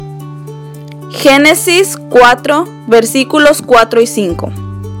Génesis 4, versículos 4 y 5.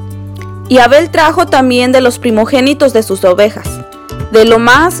 Y Abel trajo también de los primogénitos de sus ovejas, de lo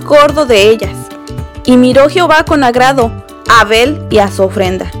más gordo de ellas. Y miró Jehová con agrado a Abel y a su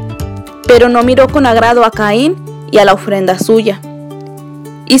ofrenda, pero no miró con agrado a Caín y a la ofrenda suya.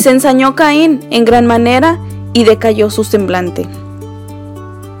 Y se ensañó Caín en gran manera y decayó su semblante.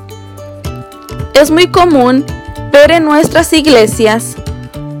 Es muy común ver en nuestras iglesias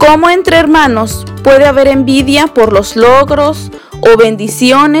cómo entre hermanos puede haber envidia por los logros o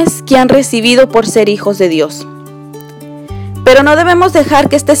bendiciones que han recibido por ser hijos de Dios. Pero no debemos dejar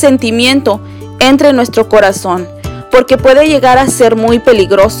que este sentimiento entre en nuestro corazón, porque puede llegar a ser muy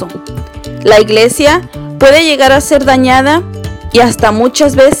peligroso. La iglesia puede llegar a ser dañada y hasta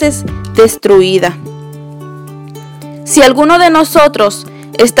muchas veces destruida. Si alguno de nosotros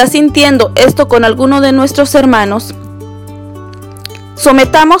está sintiendo esto con alguno de nuestros hermanos,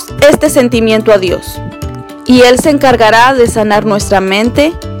 sometamos este sentimiento a Dios y Él se encargará de sanar nuestra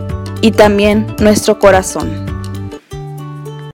mente y también nuestro corazón.